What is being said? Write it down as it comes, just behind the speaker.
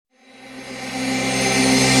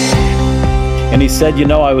And he said,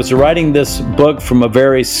 I was writing this book from a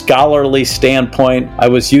very scholarly standpoint. I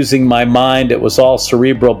was using my mind. It was all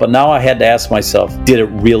cerebral. But now I had to ask myself, did it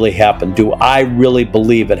really happen? Do I really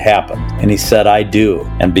believe it happened? And he said, I do.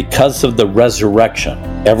 And because of the resurrection,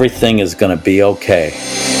 everything is going to be okay.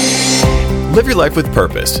 Live your life with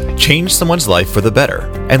purpose, change someone's life for the better,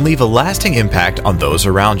 and leave a lasting impact on those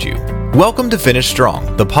around you. Welcome to Finish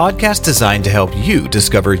Strong, the podcast designed to help you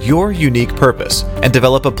discover your unique purpose and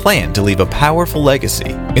develop a plan to leave a powerful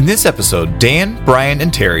legacy. In this episode, Dan, Brian,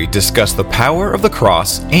 and Terry discuss the power of the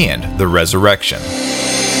cross and the resurrection.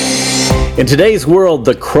 In today's world,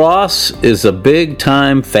 the cross is a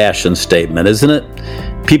big-time fashion statement, isn't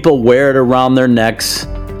it? People wear it around their necks,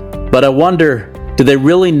 but I wonder, do they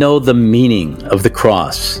really know the meaning of the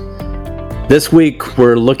cross? This week,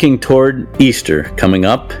 we're looking toward Easter coming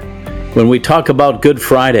up, when we talk about Good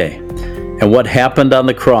Friday and what happened on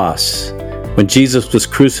the cross when Jesus was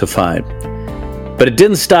crucified. But it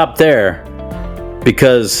didn't stop there,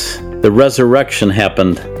 because the resurrection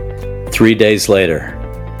happened 3 days later.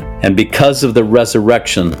 And because of the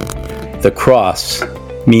resurrection, the cross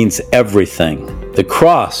means everything. The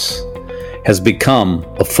cross has become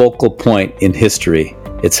a focal point in history.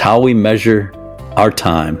 It's how we measure our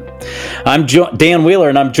time. I'm Dan Wheeler,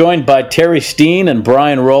 and I'm joined by Terry Steen and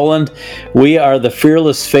Brian Rowland. We are the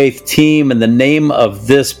Fearless Faith team, and the name of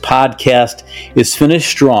this podcast is Finish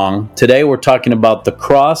Strong. Today we're talking about the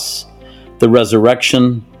cross, the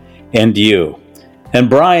resurrection, and you.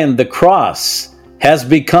 And Brian, the cross has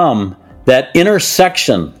become that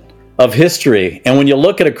intersection of history. And when you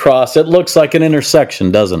look at a cross, it looks like an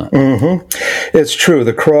intersection, doesn't it? Mm-hmm. It's true.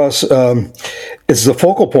 The cross is the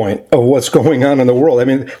focal point of what's going on in the world. I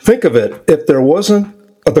mean, think of it. If there wasn't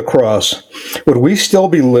the cross, would we still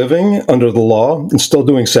be living under the law and still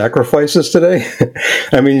doing sacrifices today?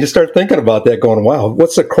 I mean, you start thinking about that going, wow,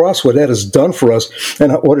 what's the cross, what that has done for us,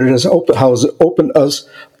 and what it has how has it opened us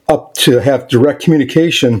up to have direct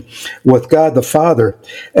communication with God the Father.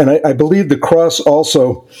 And I believe the cross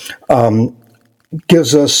also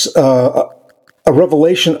gives us a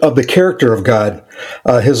revelation of the character of God,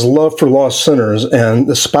 his love for lost sinners, and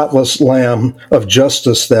the spotless Lamb of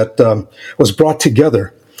justice that was brought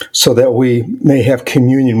together so that we may have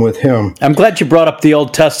communion with him. I'm glad you brought up the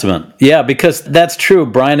Old Testament. Yeah, because that's true,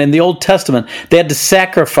 Brian. In the Old Testament, they had to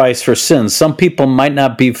sacrifice for sins. Some people might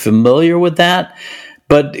not be familiar with that,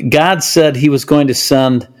 but God said he was going to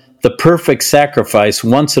send the perfect sacrifice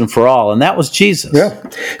once and for all, and that was Jesus. Yeah,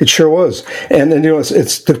 it sure was. And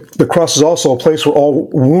it's the cross is also a place where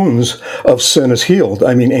all wounds of sin is healed.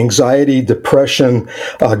 I mean, anxiety, depression,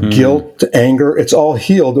 guilt, anger, it's all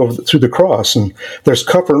healed through the cross. And there's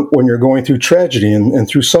comfort when you're going through tragedy and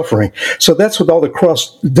through suffering. So that's what all the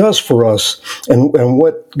cross does for us, and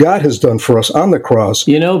what God has done for us on the cross.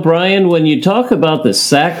 Brian, when you talk about the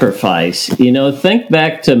sacrifice, think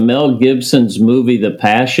back to Mel Gibson's movie, The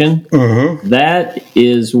Passion. Mm-hmm. That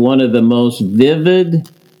is one of the most vivid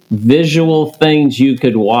visual things you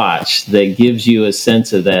could watch that gives you a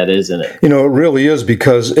sense of that, isn't it? It really is,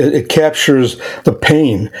 because it captures the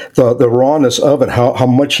pain, the rawness of it, how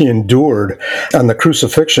much he endured on the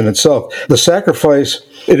crucifixion itself. The sacrifice,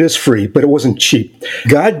 it is free, but it wasn't cheap.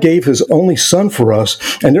 God gave his only son for us.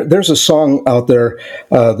 And there's a song out there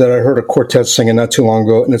that I heard a quartet singing not too long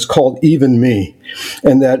ago, and it's called Even Me.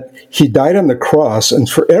 And that he died on the cross, and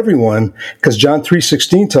for everyone, because John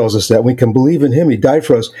 3:16 tells us that we can believe in him, he died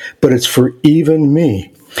for us, but it's for even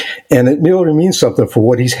me. And it really means something for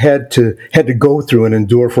what he's had to go through and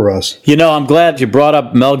endure for us. I'm glad you brought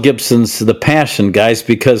up Mel Gibson's The Passion, guys,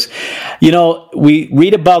 because, we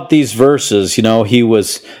read about these verses, he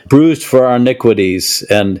was bruised for our iniquities,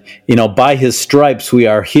 and, by his stripes we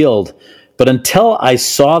are healed. But until I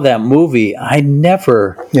saw that movie, I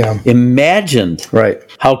never imagined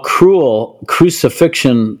how cruel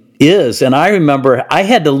crucifixion is. And I remember I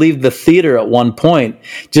had to leave the theater at one point,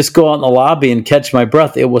 just go out in the lobby and catch my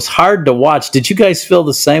breath. It was hard to watch. Did you guys feel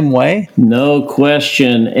the same way? No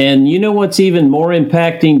question. And what's even more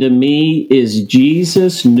impacting to me is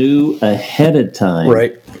Jesus knew ahead of time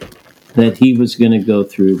that he was going to go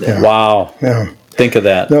through that. Yeah. Wow. Yeah. Think of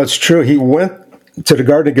that. No, it's true. He went to the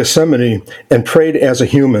Garden of Gethsemane and prayed as a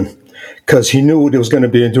human, because he knew what it was going to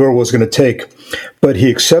be endured, what it was going to take. But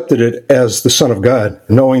he accepted it as the Son of God,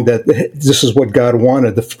 knowing that this is what God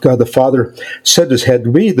wanted. God the Father said this had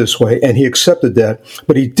to be this way, and he accepted that.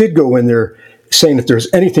 But he did go in there saying, if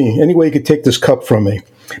there's any way you could take this cup from me.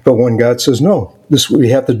 But when God says, no, we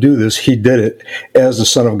have to do this, he did it as the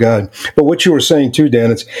Son of God. But what you were saying too,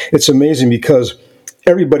 Dan, it's amazing, because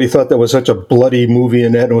everybody thought that was such a bloody movie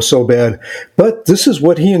and that and it was so bad. But this is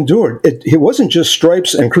what he endured. It wasn't just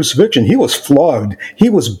stripes and crucifixion. He was flogged. He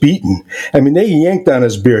was beaten. I mean, they yanked on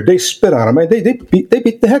his beard. They spit on him. I mean, they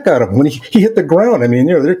beat the heck out of him when he hit the ground. I mean,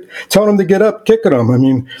 they're telling him to get up, kicking him. I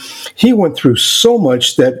mean, he went through so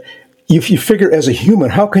much that if you figure as a human,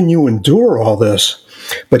 how can you endure all this?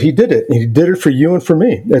 But he did it. He did it for you and for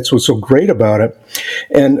me. That's what's so great about it.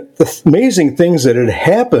 And the amazing things that had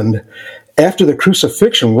happened after the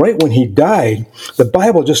crucifixion, right when he died, the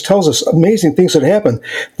Bible just tells us amazing things that happened.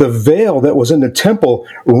 The veil that was in the temple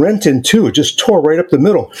rent in two. It just tore right up the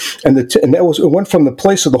middle. And it went from the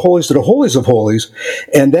place of the holies to the holies of holies.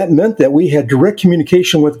 And that meant that we had direct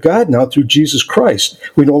communication with God now through Jesus Christ.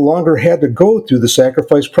 We no longer had to go through the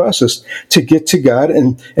sacrifice process to get to God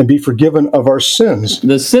and be forgiven of our sins.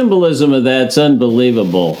 The symbolism of that's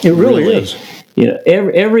unbelievable. It really is. You know,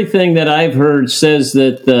 everything that I've heard says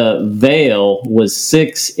that the veil was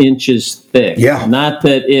 6 inches thick. Yeah. Not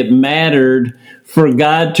that it mattered for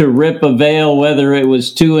God to rip a veil, whether it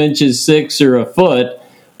was 2 inches 6 or a foot.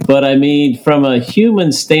 But I mean, from a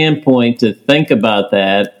human standpoint, to think about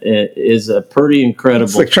that is a pretty incredible.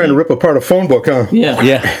 It's like trying to rip apart a phone book, huh? Yeah.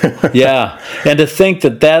 Yeah. And to think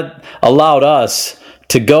that allowed us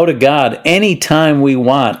to go to God anytime we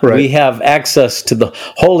want. Right. We have access to the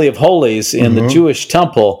Holy of Holies in the Jewish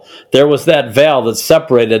temple. There was that veil that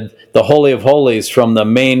separated the Holy of Holies from the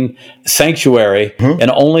main sanctuary,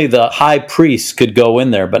 and only the high priest could go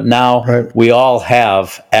in there. But now we all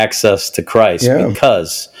have access to Christ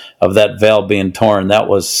because of that veil being torn. That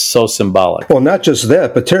was so symbolic. Well, not just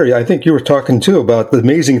that, but Terry, I think you were talking too about the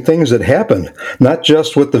amazing things that happened, not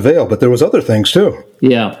just with the veil, but there was other things too.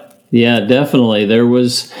 Yeah, definitely. There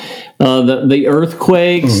was the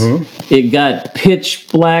earthquakes. It got pitch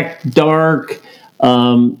black dark.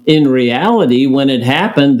 In reality, when it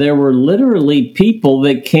happened, there were literally people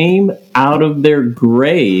that came out of their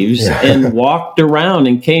graves and walked around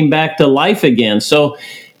and came back to life again. So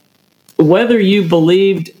whether you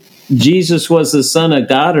believed Jesus was the Son of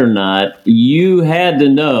God or not, you had to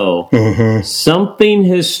know something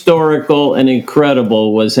historical and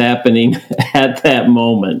incredible was happening at that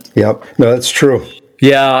moment. Yep, no, that's true.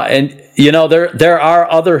 Yeah, and you know, there are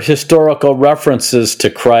other historical references to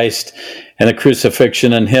Christ and the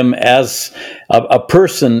crucifixion and him as a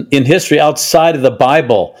person in history outside of the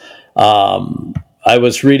Bible. I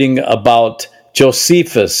was reading about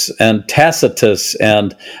Josephus and Tacitus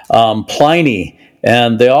and Pliny,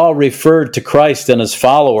 and they all referred to Christ and his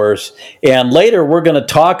followers. And later we're going to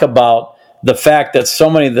talk about the fact that so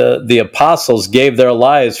many of the apostles gave their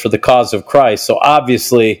lives for the cause of Christ. So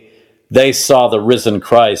obviously they saw the risen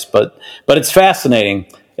Christ. But it's fascinating.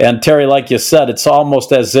 And Terry, like you said, it's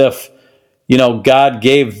almost as if, you know, God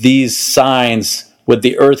gave these signs with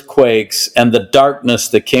the earthquakes and the darkness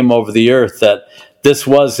that came over the earth, that this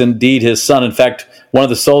was indeed his son. In fact, one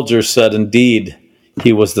of the soldiers said, indeed,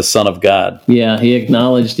 he was the Son of God. Yeah, he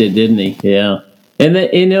acknowledged it, didn't he? Yeah. And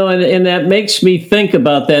that, you know, and that makes me think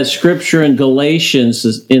about that scripture in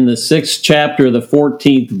Galatians in the 6th chapter, the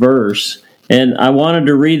 14th verse. And I wanted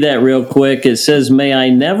to read that real quick. It says, "May I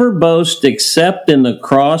never boast except in the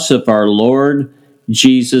cross of our Lord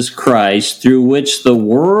Jesus Christ, through which the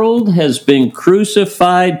world has been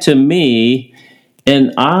crucified to me,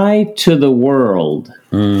 and I to the world."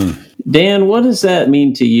 Dan, what does that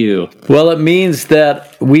mean to you? Well, it means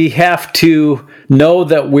that we have to know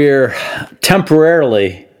that we're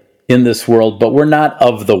temporarily in this world, but we're not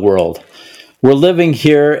of the world. We're living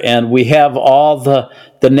here, and we have all the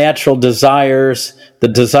natural desires, the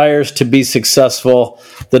desires to be successful,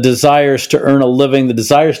 the desires to earn a living, the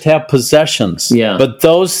desires to have possessions. Yeah. But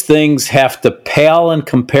those things have to pale in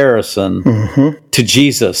comparison to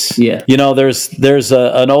Jesus. Yeah. You know, there's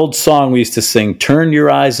an old song we used to sing, "Turn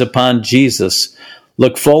your eyes upon Jesus,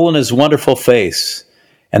 look full in his wonderful face,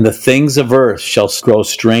 and the things of earth shall grow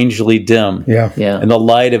strangely dim Yeah. in the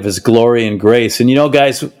light of his glory and grace." And you know,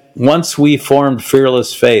 guys, once we formed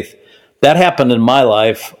Fearless Faith, that happened in my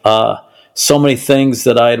life. So many things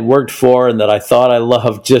that I had worked for and that I thought I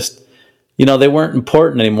loved, just, you know, they weren't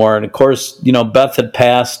important anymore. And of course, you know, Beth had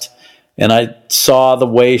passed, and I saw the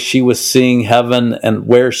way she was seeing heaven and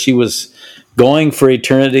where she was going for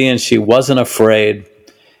eternity, and she wasn't afraid.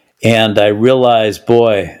 And I realized,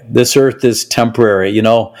 boy, this earth is temporary. You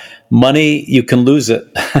know, money, you can lose it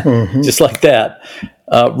just like that.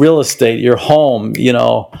 Real estate, your home, you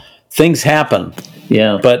know, things happen.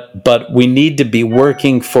 Yeah. But we need to be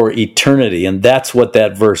working for eternity, and that's what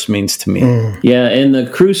that verse means to me. Yeah, and the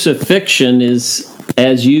crucifixion is,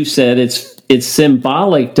 as you said, it's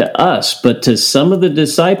symbolic to us, but to some of the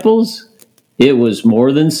disciples, it was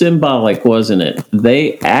more than symbolic, wasn't it?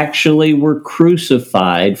 They actually were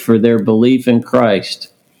crucified for their belief in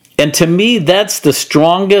Christ. And to me, that's the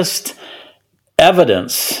strongest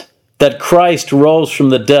evidence that Christ rose from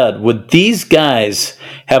the dead. Would these guys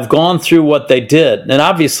have gone through what they did? And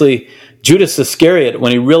obviously, Judas Iscariot,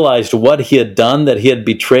 when he realized what he had done, that he had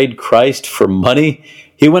betrayed Christ for money,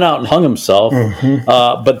 he went out and hung himself.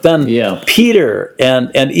 But then Peter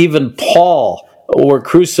and even Paul were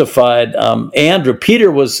crucified.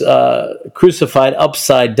 Peter was crucified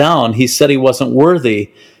upside down. He said he wasn't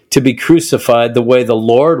worthy to be crucified the way the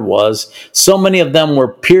Lord was. So many of them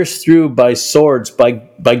were pierced through by swords,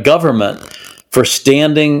 by government, for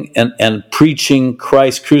standing and preaching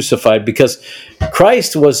Christ crucified, because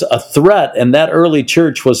Christ was a threat, and that early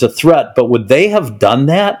church was a threat. But would they have done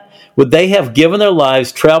that? Would they have given their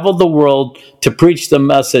lives, traveled the world to preach the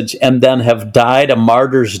message, and then have died a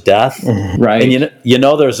martyr's death? Right. And you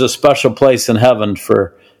know there's a special place in heaven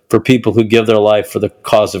for people who give their life for the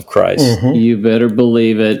cause of Christ. You better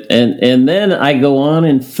believe it. And then I go on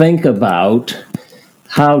and think about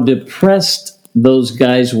how depressed those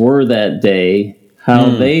guys were that day, how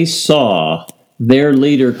they saw their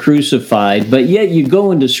leader crucified, but yet you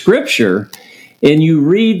go into Scripture and you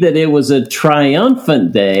read that it was a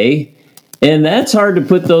triumphant day, and that's hard to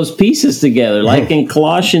put those pieces together. Like in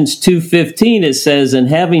Colossians 2:15, it says, "And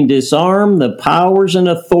having disarmed the powers and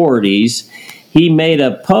authorities, he made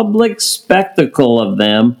a public spectacle of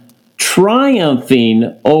them,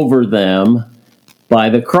 triumphing over them by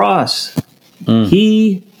the cross."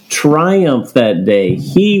 He triumphed that day.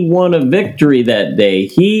 He won a victory that day.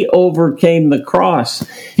 He overcame the cross.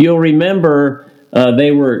 You'll remember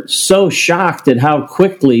they were so shocked at how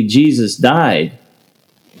quickly Jesus died.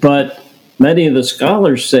 But many of the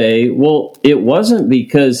scholars say, well, it wasn't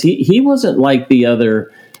because he wasn't like the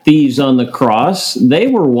other thieves on the cross. They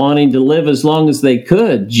were wanting to live as long as they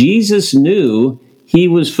could. Jesus knew he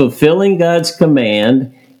was fulfilling God's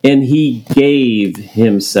command, and he gave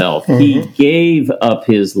himself. He gave up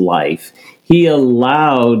his life. He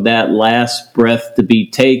allowed that last breath to be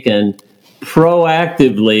taken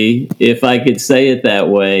proactively, if I could say it that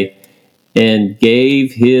way, and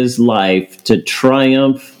gave his life to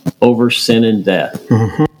triumph over sin and death.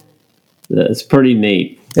 That's pretty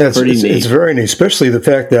neat. Yeah, it's very neat, especially the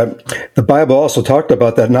fact that the Bible also talked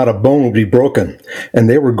about that not a bone would be broken. And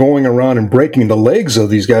they were going around and breaking the legs of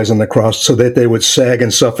these guys on the cross so that they would sag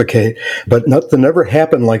and suffocate. But nothing ever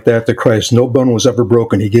happened like that to Christ. No bone was ever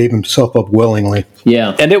broken. He gave himself up willingly.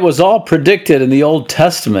 Yeah. And it was all predicted in the Old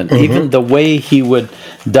Testament, even the way he would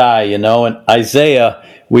die. In Isaiah,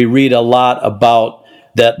 we read a lot about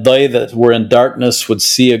that they that were in darkness would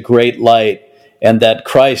see a great light, and that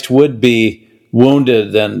Christ would be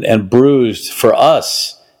wounded and bruised for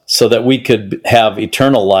us so that we could have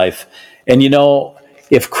eternal life. And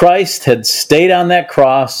if Christ had stayed on that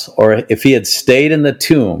cross, or if he had stayed in the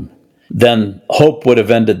tomb, then hope would have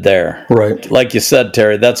ended there. Right. Like you said,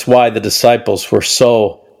 Terry, that's why the disciples were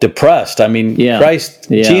so depressed. I mean,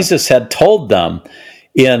 Jesus had told them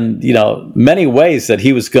in many ways that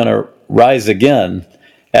he was going to rise again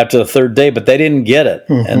after the third day, but they didn't get it.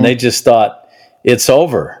 And they just thought it's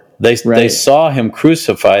over. They saw him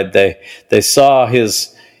crucified. They saw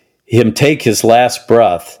him take his last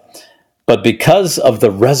breath. But because of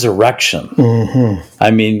the resurrection,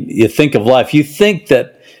 I mean, you think of life. You think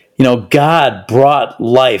that, God brought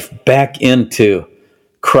life back into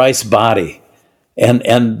Christ's body.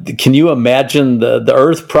 And can you imagine the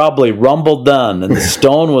earth probably rumbled then, and the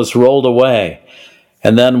stone was rolled away.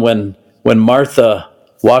 And then when Martha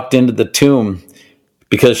walked into the tomb,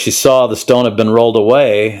 because she saw the stone had been rolled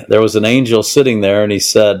away, there was an angel sitting there, and he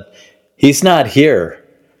said, "He's not here.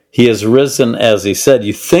 He has risen as he said."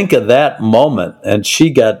 You think of that moment, and she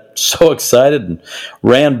got so excited and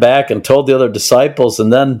ran back and told the other disciples,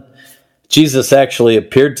 and then Jesus actually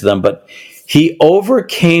appeared to them. But he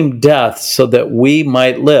overcame death so that we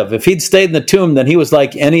might live. If he'd stayed in the tomb, then he was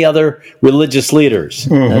like any other religious leaders.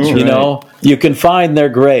 That's right. You can find their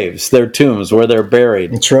graves, their tombs, where they're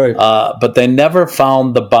buried. That's right. But they never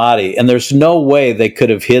found the body, and there's no way they could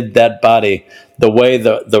have hid that body the way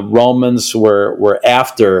the Romans were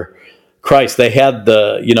after Christ. They had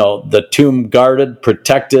the tomb guarded,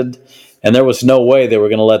 protected, and there was no way they were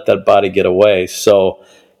going to let that body get away. So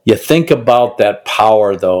you think about that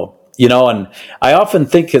power, though. And I often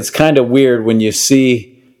think it's kind of weird when you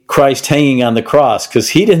see Christ hanging on the cross, because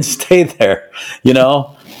he didn't stay there,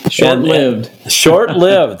 Short-lived.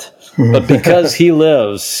 Short-lived. But because he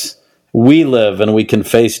lives, we live and we can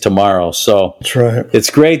face tomorrow. So That's right. it's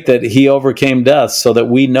great that he overcame death so that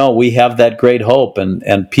we know we have that great hope,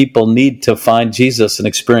 and people need to find Jesus and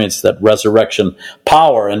experience that resurrection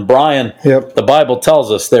power. And Brian, Yep. the Bible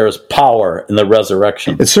tells us there is power in the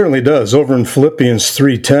resurrection. It certainly does. Over in Philippians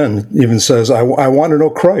 3:10 even says, I want to know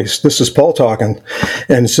Christ. This is Paul talking.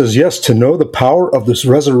 And it says, yes, to know the power of this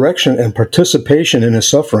resurrection and participation in his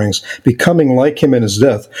sufferings, becoming like him in his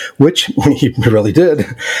death, which he really did.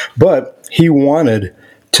 But he wanted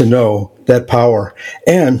to know that power.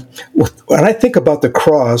 And when I think about the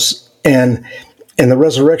cross and the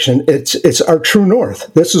resurrection, it's our true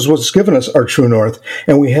north. This is what's given us our true north.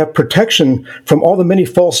 And we have protection from all the many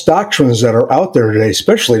false doctrines that are out there today,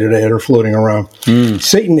 especially today, that are floating around.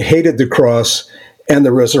 Satan hated the cross and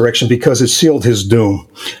the resurrection because it sealed his doom.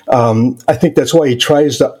 I think that's why he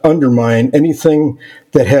tries to undermine anything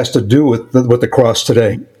that has to do with the cross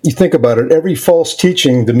today. You think about it, every false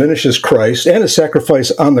teaching diminishes Christ and his sacrifice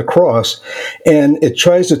on the cross, and it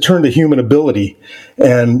tries to turn to human ability.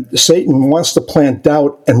 And Satan wants to plant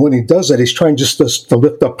doubt, and when he does that, he's trying just to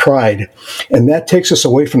lift up pride. And that takes us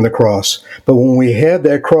away from the cross. But when we have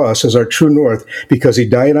that cross as our true north, because he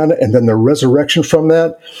died on it, and then the resurrection from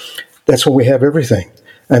that, that's when we have everything.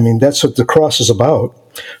 I mean, that's what the cross is about.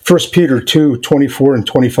 1 Peter 2:24 and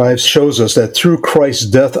 25 shows us that through Christ's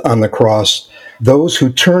death on the cross, those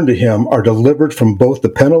who turn to him are delivered from both the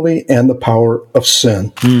penalty and the power of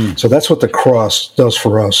sin. So that's what the cross does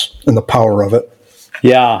for us and the power of it.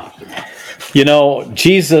 Yeah. You know,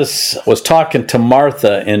 Jesus was talking to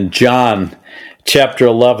Martha in John chapter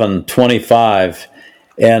 11:25.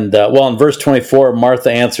 And, in verse 24,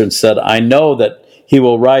 Martha answered and said, I know that he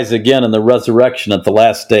will rise again in the resurrection at the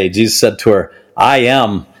last day. Jesus said to her, I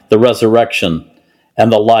am the resurrection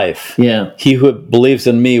and the life. Yeah. He who believes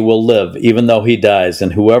in me will live, even though he dies,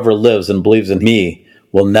 and whoever lives and believes in me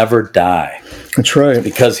will never die. That's right.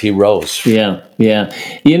 Because he rose. Yeah, yeah.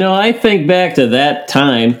 You know, I think back to that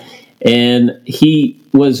time, and he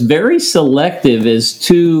was very selective as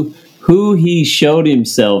to who he showed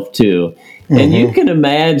himself to. And you can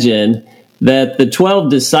imagine that the 12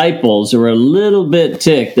 disciples were a little bit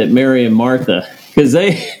ticked at Mary and Martha because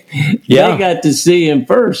they got to see him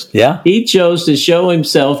first. Yeah. He chose to show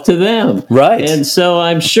himself to them. Right. And so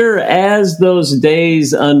I'm sure as those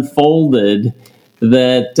days unfolded,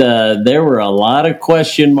 that there were a lot of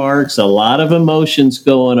question marks, a lot of emotions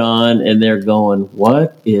going on, and they're going,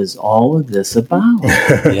 what is all of this about?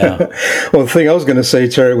 Yeah. Well, the thing I was going to say,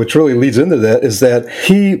 Terry, which really leads into that, is that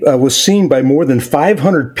he was seen by more than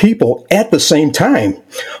 500 people at the same time,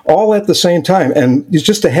 all at the same time. And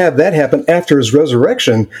just to have that happen after his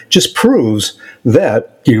resurrection just proves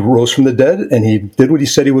that he rose from the dead and he did what he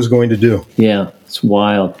said he was going to do. Yeah, it's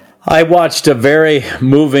wild. I watched a very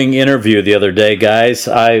moving interview the other day, guys.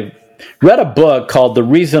 I read a book called The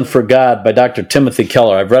Reason for God by Dr. Timothy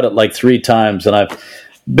Keller. I've read it like 3 times, and I've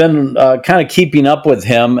been kind of keeping up with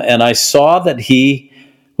him, and I saw that he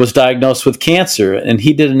was diagnosed with cancer, and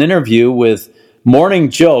he did an interview with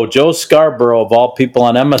Morning Joe Scarborough, of all people,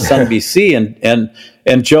 on MSNBC,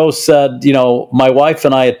 and Joe said, you know, my wife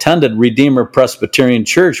and I attended Redeemer Presbyterian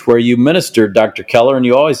Church where you ministered, Dr. Keller, and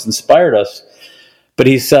you always inspired us. But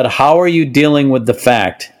he said, how are you dealing with the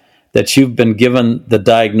fact that you've been given the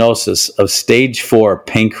diagnosis of stage 4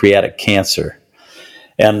 pancreatic cancer?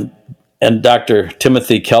 And Dr.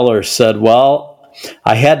 Timothy Keller said, well,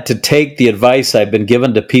 I had to take the advice I've been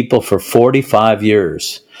given to people for 45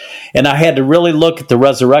 years. And I had to really look at the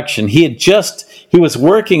resurrection. He was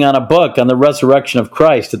working on a book on the resurrection of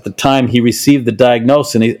Christ at the time he received the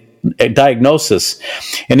diagnosis.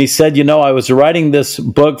 And he said, you know, I was writing this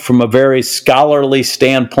book from a very scholarly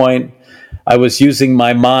standpoint. I was using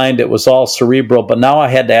my mind. It was all cerebral. But now I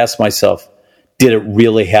had to ask myself, did it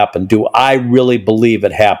really happen? Do I really believe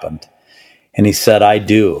it happened? And he said, I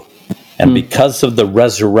do. And because of the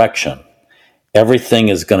resurrection, everything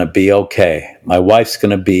is going to be okay. My wife's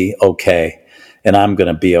going to be okay, and I'm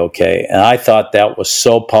going to be okay. And I thought that was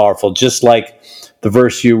so powerful, just like the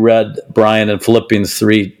verse you read, Brian, in Philippians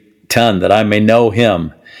 3:10, that I may know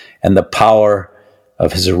him and the power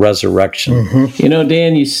of his resurrection. You know,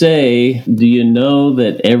 Dan, you say, do you know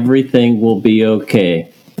that everything will be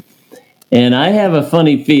okay? And I have a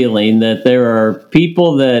funny feeling that there are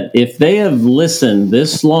people that if they have listened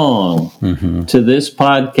this long to this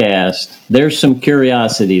podcast, there's some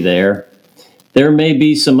curiosity there. There may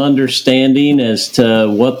be some understanding as to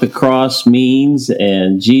what the cross means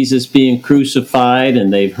and Jesus being crucified,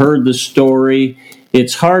 and they've heard the story.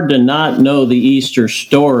 It's hard to not know the Easter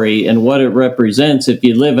story and what it represents if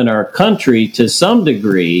you live in our country to some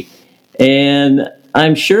degree. And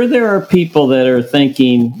I'm sure there are people that are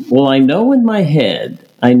thinking, well, I know in my head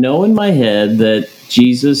that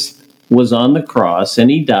Jesus was on the cross and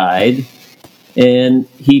he died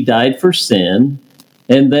for sin.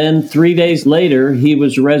 And then 3 days later, he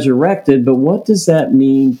was resurrected. But what does that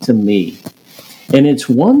mean to me? And it's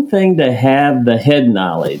one thing to have the head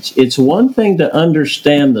knowledge. It's one thing to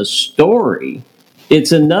understand the story.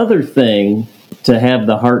 It's another thing to have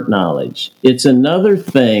the heart knowledge. It's another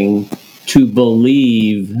thing to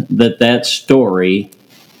believe that story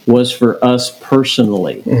was for us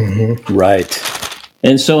personally. Mm-hmm. Right.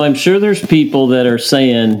 And so I'm sure there's people that are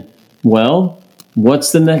saying, well,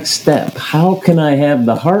 what's the next step? How can I have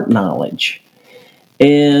the heart knowledge?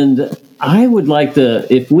 And I would like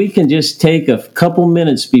to, if we can just take a couple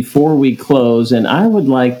minutes before we close, and I would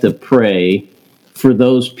like to pray for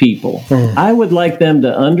those people. I would like them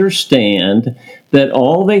to understand that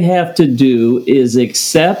all they have to do is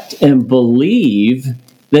accept and believe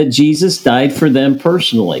that Jesus died for them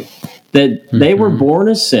personally, that they were born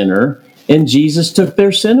a sinner, and Jesus took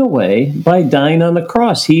their sin away by dying on the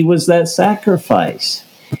cross. He was that sacrifice.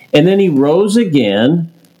 And then he rose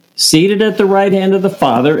again, seated at the right hand of the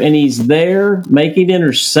Father, and he's there making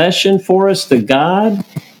intercession for us to God,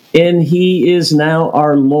 and he is now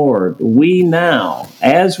our Lord. We now,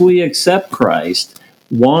 as we accept Christ,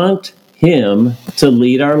 want him to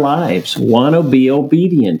lead our lives, want to be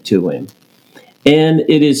obedient to him. And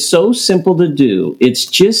it is so simple to do. It's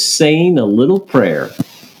just saying a little prayer.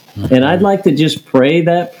 And I'd like to just pray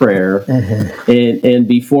that prayer and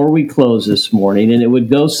before we close this morning, and it would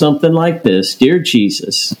go something like this. Dear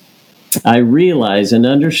Jesus, I realize and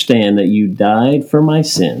understand that you died for my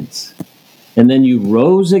sins, and then you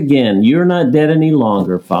rose again. You're not dead any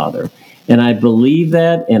longer, Father. And I believe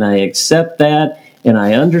that, and I accept that, and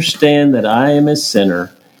I understand that I am a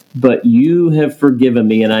sinner, but you have forgiven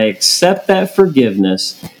me, and I accept that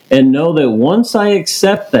forgiveness, and know that once I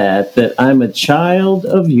accept that I'm a child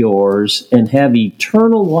of yours and have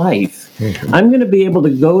eternal life, I'm going to be able to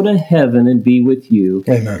go to heaven and be with you.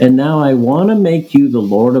 Amen. And now I want to make you the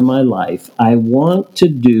Lord of my life. I want to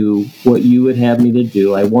do what you would have me to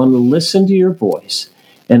do. I want to listen to your voice.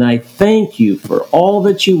 And I thank you for all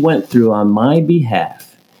that you went through on my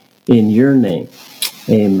behalf. In your name,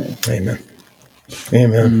 amen. Amen.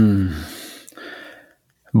 Amen.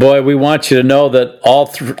 Boy, we want you to know that all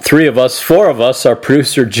four of us, our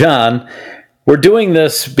producer John, we're doing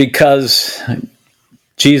this because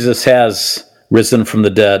Jesus has risen from the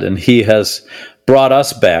dead, and he has brought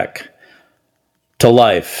us back to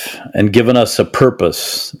life and given us a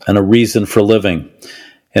purpose and a reason for living.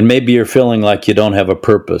 And maybe you're feeling like you don't have a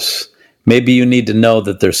purpose. Maybe you need to know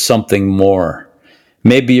that there's something more.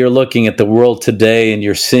 Maybe you're looking at the world today and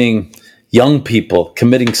you're seeing young people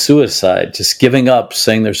committing suicide, just giving up,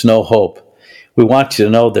 saying there's no hope. We want you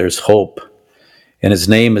to know there's hope, and his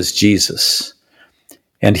name is Jesus.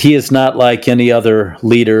 And he is not like any other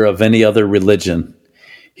leader of any other religion.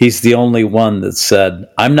 He's the only one that said,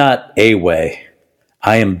 I'm not a way,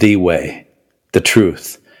 I am the way, the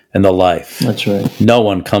truth, and the life. That's right. No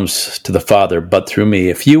one comes to the Father but through me.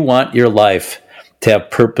 If you want your life to have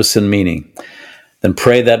purpose and meaning, then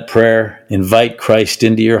pray that prayer, invite Christ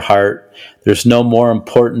into your heart. There's no more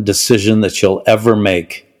important decision that you'll ever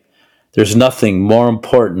make. There's nothing more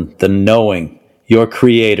important than knowing your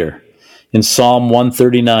Creator. In Psalm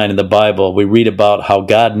 139 in the Bible, we read about how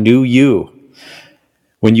God knew you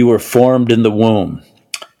when you were formed in the womb.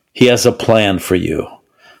 He has a plan for you.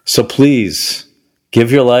 So please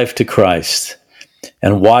give your life to Christ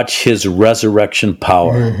and watch his resurrection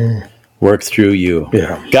power work through you.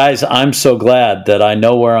 Yeah. Guys, I'm so glad that I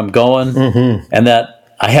know where I'm going and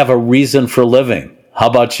that I have a reason for living. How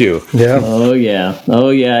about you? Yeah. Oh, yeah.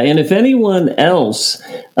 Oh, yeah. And if anyone else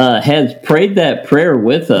has prayed that prayer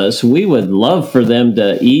with us, we would love for them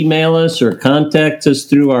to email us or contact us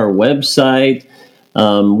through our website.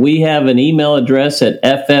 We have an email address at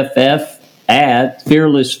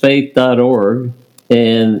fff@fearlessfaith.org,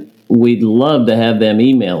 and we'd love to have them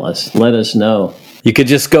email us. Let us know. You could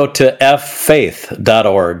just go to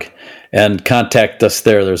ffaith.org and contact us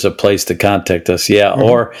there. There's a place to contact us. Yeah.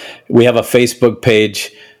 Or we have a Facebook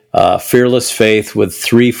page, Fearless Faith with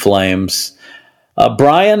 3 flames.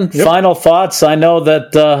 Brian, final thoughts. I know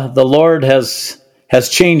that the Lord has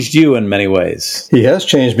changed you in many ways. He has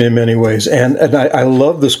changed me in many ways. And I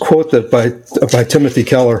love this quote that by Timothy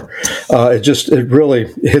Keller. It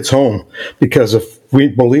really hits home, because if we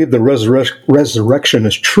believe the resurrection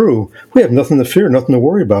is true, we have nothing to fear, nothing to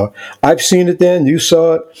worry about. I've seen it, Dan. You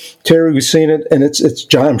saw it. Terry, we've seen it. And it's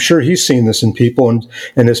John. I'm sure he's seen this in people.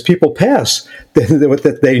 And as people pass,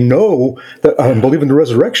 that they know that believe in the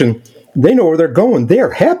resurrection, they know where they're going. They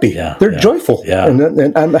are happy. They're joyful.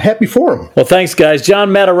 And I'm happy for them. Well, thanks, guys. John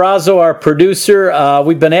Matarazzo, our producer.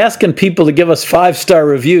 We've been asking people to give us 5-star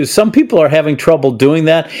reviews. Some people are having trouble doing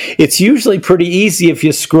that. It's usually pretty easy if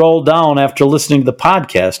you scroll down after listening to the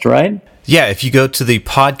podcast, right? Yeah, if you go to the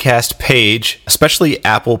podcast page, especially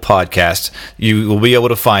Apple Podcasts, you will be able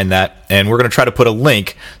to find that. And we're going to try to put a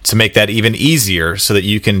link to make that even easier so that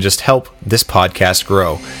you can just help this podcast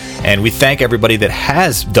grow. And we thank everybody that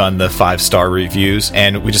has done the 5-star reviews,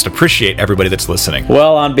 and we just appreciate everybody that's listening.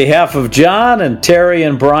 Well, on behalf of John and Terry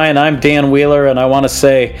and Brian, I'm Dan Wheeler, and I want to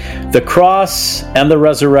say the cross and the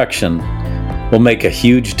resurrection will make a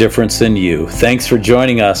huge difference in you. Thanks for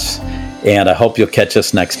joining us, and I hope you'll catch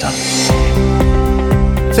us next time.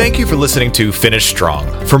 Thank you for listening to Finish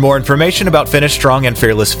Strong. For more information about Finish Strong and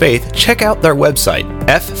Fearless Faith, check out their website,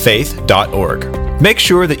 ffaith.org. Make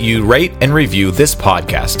sure that you rate and review this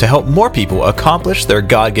podcast to help more people accomplish their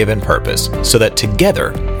God-given purpose so that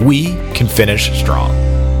together we can finish strong.